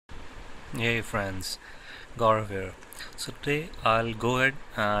Hey friends, Gaurav here. So today I'll go ahead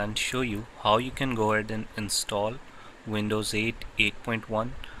and show you how you can go ahead and install Windows 8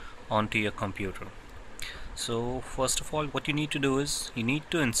 8.1 onto your computer. So first of all, what you need to do is you need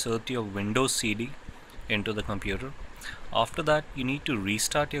to insert your Windows CD into the computer. After that, you need to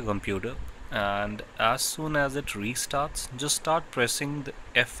restart your computer, and as soon as it restarts, just start pressing the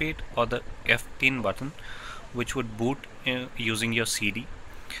F8 or the F10 button, which would boot using your CD.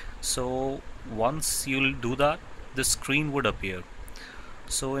 So once you'll do that, the screen would appear.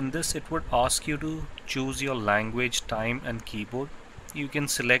 So in this it would ask you to choose your language, time and keyboard. You can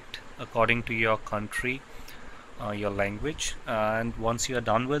select according to your country, your language, and once you are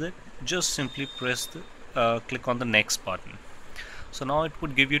done with it, just simply click on the next button. So now it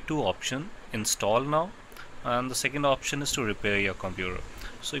would give you two options: install now, and the second option is to repair your computer.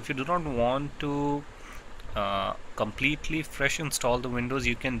 So if you do not want to completely fresh install the Windows,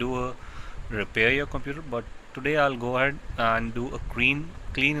 you can do a repair your computer, but today I'll go ahead and do a clean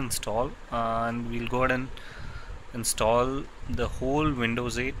install, and we'll go ahead and install the whole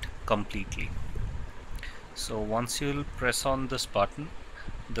Windows 8 completely. So once you'll press on this button,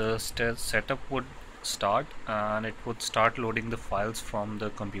 the setup would start and it would start loading the files from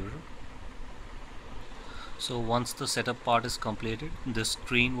the computer. So once the setup part is completed, this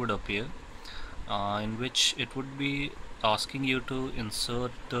screen would appear, in which it would be asking you to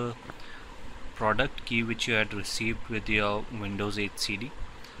insert the product key which you had received with your Windows 8 CD.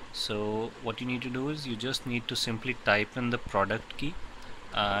 So what you need to do is you just need to simply type in the product key,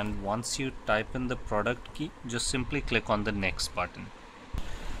 and once you type in the product key, just simply click on the next button.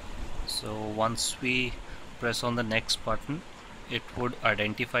 So once we press on the next button, it would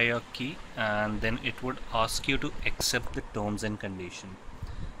identify your key, and then it would ask you to accept the terms and condition.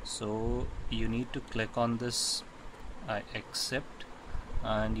 So you need to click on this I accept,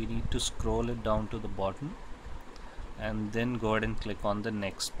 and you need to scroll it down to the bottom and then go ahead and click on the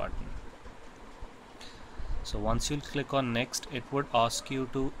next button. So once you click on next, it would ask you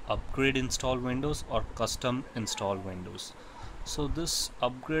to upgrade install Windows or custom install Windows. So this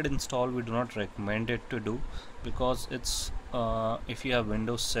upgrade install we do not recommend it to do, because it's if you have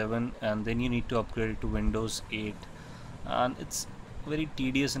Windows 7 and then you need to upgrade it to Windows 8, and it's very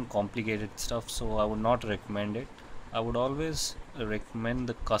tedious and complicated stuff, so I would not recommend it. I would always recommend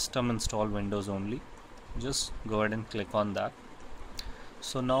the custom install Windows only. Just go ahead and click on that.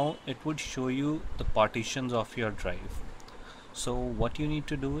 So now it would show you the partitions of your drive. So what you need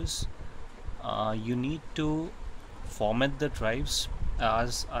to do is you need to format the drives,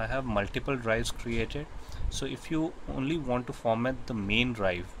 as I have multiple drives created. So if you only want to format the main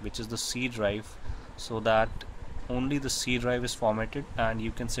drive, which is the C drive, so that only the C drive is formatted and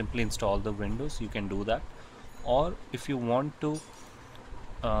you can simply install the Windows, you can do that. Or if you want to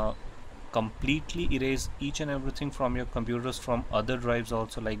completely erase each and everything from your computers from other drives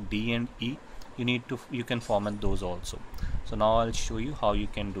also, like D and E, you can format those also. So now I'll show you how you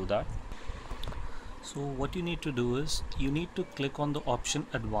can do that. So what you need to do is you need to click on the option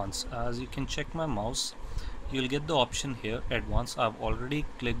advanced. As you can check my mouse, you'll get the option here, advanced. I've already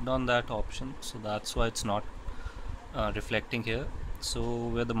clicked on that option, so that's why it's not reflecting here. So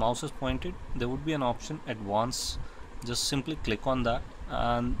where the mouse is pointed, there would be an option advanced. Just simply click on that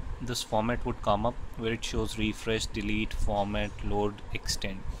and this format would come up where it shows refresh, delete, format, load,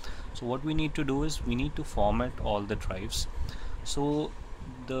 extend. So what we need to do is we need to format all the drives. So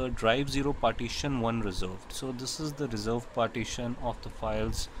the drive 0 partition 1 reserved, so this is the reserved partition of the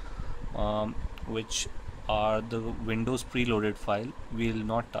files, which are the Windows preloaded file. We will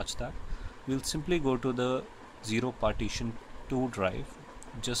not touch that. We'll simply go to the 0 partition 2 drive,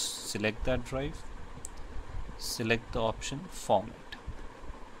 just select that drive, select the option format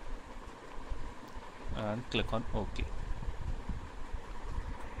and click on OK.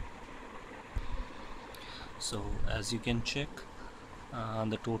 So as you can check,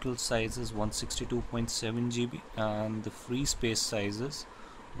 the total size is 162.7 GB and the free space size is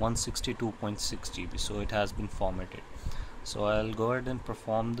 162.6 GB, so it has been formatted. So I'll go ahead and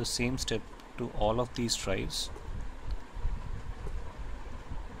perform the same step to all of these drives.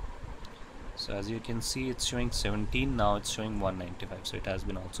 So as you can see, it's showing 17, now it's showing 195, so it has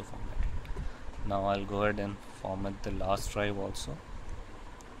been also formatted. Now I'll go ahead and format the last drive also.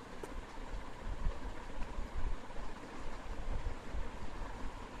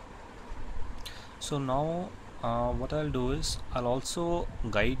 So now what I'll do is I'll also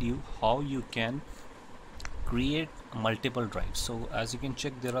guide you how you can create multiple drives. So as you can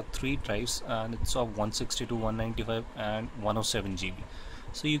check, there are 3 drives and it's of 162, 195 and 107 GB.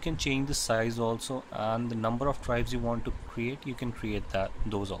 So you can change the size also, and the number of drives you want to create, you can create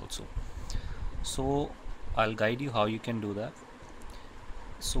those also. So I'll guide you how you can do that.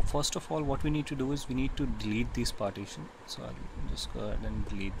 So first of all, what we need to do is we need to delete these partitions. So I'll just go ahead and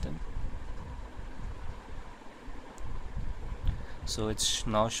delete them. So it's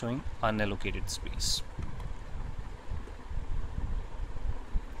now showing unallocated space.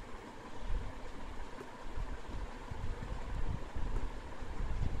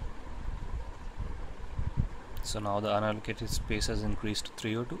 So now the unallocated space has increased to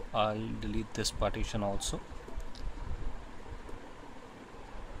 302. I'll delete this partition also.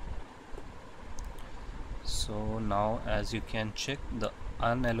 So now as you can check, the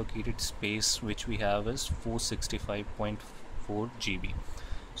unallocated space which we have is 465.4 GB.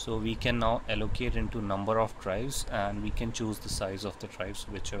 So we can now allocate into number of drives, and we can choose the size of the drives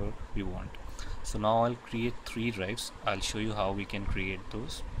whichever we want. So now I'll create 3 drives. I'll show you how we can create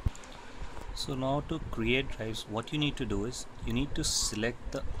those. So now to create drives, what you need to do is you need to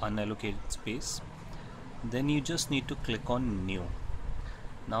select the unallocated space, then you just need to click on new.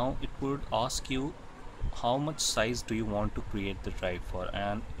 Now it would ask you how much size do you want to create the drive for,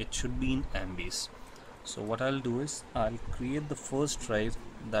 and it should be in MBs. So what I'll do is I'll create the first drive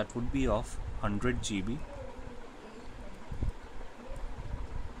that would be of 100 GB.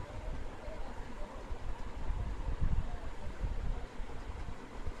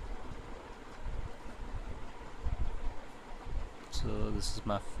 So this is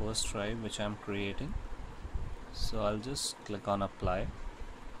my first drive which I'm creating. So I'll just click on apply.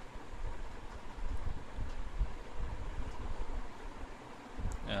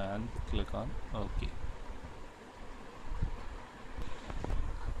 And click on OK.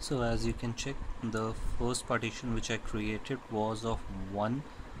 So as you can check, the first partition which I created was of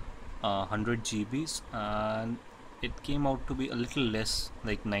 100 GBs, and it came out to be a little less,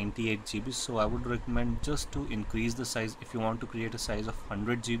 like 98 GB. So I would recommend just to increase the size. If you want to create a size of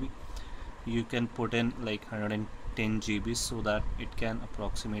 100 GB, you can put in like 110 GB so that it can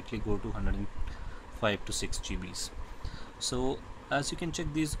approximately go to 105 to 6 GBs. So as you can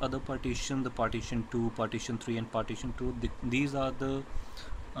check, these other partition, the partition 2, partition 3 and partition 2, these are the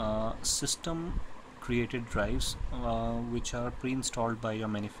system created drives which are pre-installed by your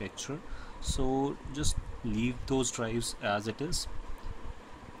manufacturer. So just leave those drives as it is.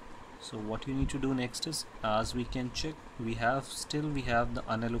 So what you need to do next is, as we can check, we have the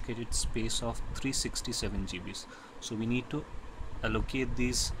unallocated space of 367 GBs. So we need to allocate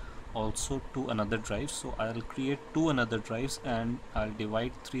these also to another drive. So I'll create 2 another drives, and I'll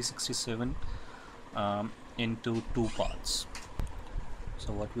divide 367 into 2 parts.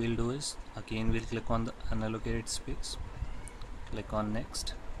 So what we'll do is, again we'll click on the unallocated space, click on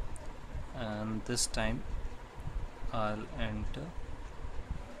next, and this time I'll enter,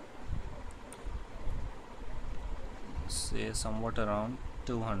 say somewhat around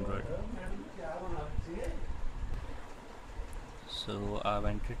 200. So I've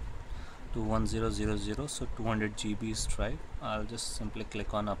entered 21000, so 200 GBs drive. I'll just simply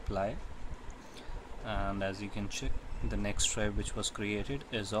click on apply, and as you can check, the next drive which was created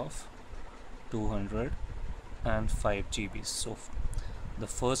is of 205 GBs. So the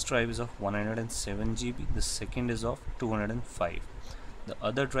first drive is of 107 GB, the second is of 205. The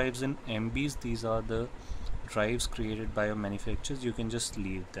other drives in MBs, these are the drives created by your manufacturers. You can just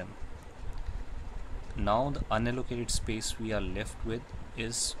leave them. Now the unallocated space we are left with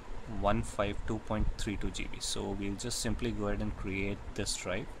is 152.32 GB. So we'll just simply go ahead and create this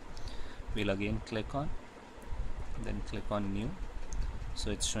drive. We'll again click on, then click on new.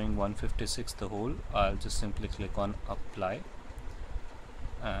 So it's showing 156 the whole. I'll just simply click on apply,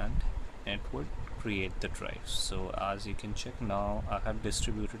 and it would create the drive. So as you can check, now I have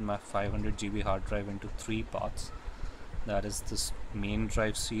distributed my 500 GB hard drive into 3 parts. That is, this main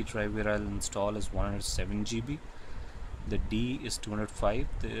drive, C drive, where I'll install is 107 GB, the D is 205,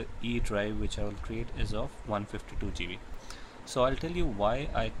 the E drive which I will create is of 152 GB. So I'll tell you why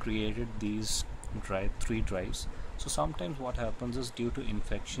I created these 3 drives. So sometimes what happens is, due to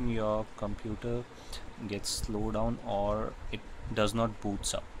infection, your computer gets slowed down or it does not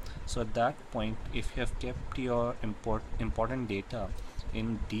boots up. So at that point, if you have kept your important data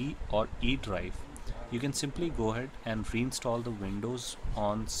in D or E drive, you can simply go ahead and reinstall the Windows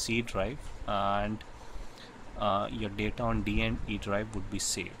on C drive, and your data on D and E drive would be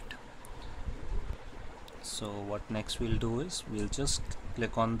saved. So what next we'll do is, we'll just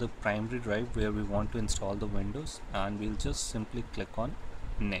click on the primary drive where we want to install the Windows, and we'll just simply click on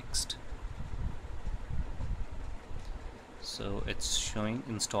next. So it's showing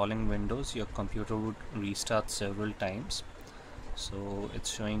installing Windows. Your computer would restart several times. So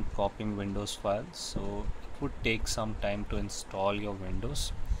it's showing copying Windows files, so it would take some time to install your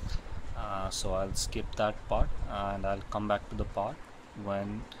Windows. So I'll skip that part and I'll come back to the part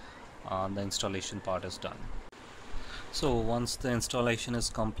when the installation part is done. So once the installation is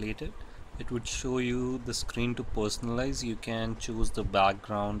completed, it would show you the screen to personalize. You can choose the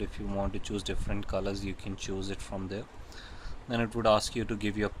background. If you want to choose different colors, you can choose it from there. Then it would ask you to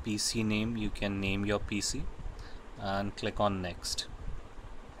give your PC name. You can name your PC and click on next.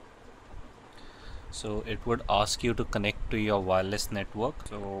 So it would ask you to connect to your wireless network.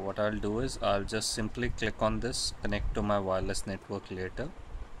 So what I'll do is I'll just simply click on this, connect to my wireless network later.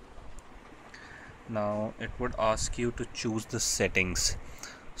 Now it would ask you to choose the settings.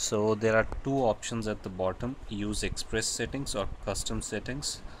 So there are two options at the bottom: use express settings or custom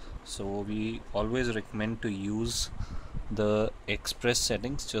settings. So we always recommend to use the express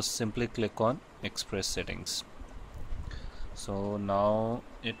settings. Just simply click on express settings. So now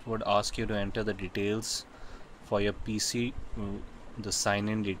it would ask you to enter the details for your PC, the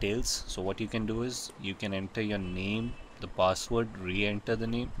sign-in details. So what you can do is you can enter your name, the password, re-enter the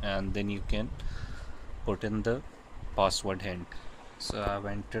name, and then you can put in the password hint. So I've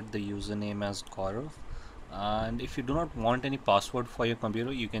entered the username as Gaurav, and if you do not want any password for your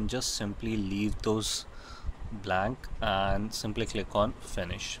computer, you can just simply leave those blank and simply click on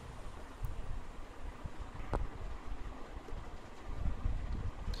finish.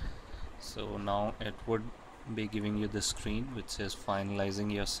 So now it would be giving you the screen which says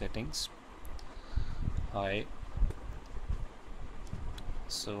finalizing your settings. Hi.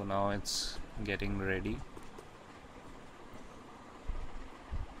 So now it's getting ready.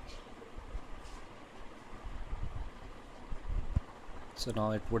 So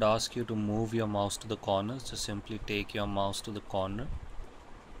now it would ask you to move your mouse to the corner. So simply take your mouse to the corner.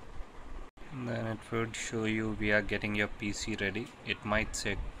 And then it would show you we are getting your PC ready. It might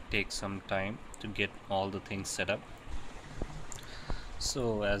take some time to get all the things set up.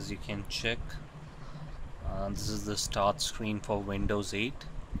 So as you can check, this is the start screen for Windows 8.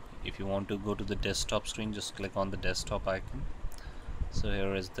 If you want to go to the desktop screen, just click on the desktop icon. So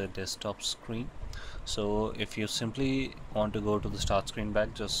here is the desktop screen. So if you simply want to go to the start screen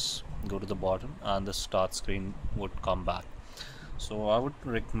back, just go to the bottom and the start screen would come back. So I would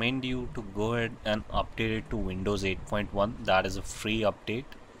recommend you to go ahead and update it to Windows 8.1. That is a free update.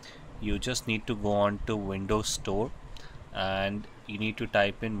 You just need to go on to Windows Store and you need to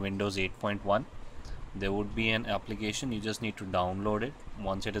type in Windows 8.1. There would be an application. You just need to download it.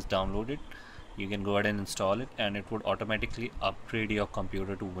 Once it is downloaded, you can go ahead and install it, and it would automatically upgrade your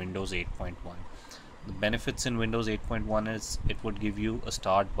computer to Windows 8.1. The benefits in Windows 8.1 is it would give you a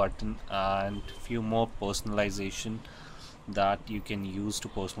start button and few more personalization that you can use to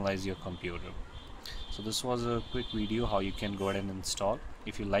personalize your computer. So this was a quick video how you can go ahead and install.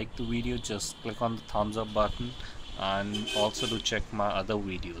 If you like the video, just click on the thumbs up button and also to check my other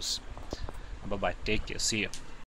videos. Bye bye, take care, see ya.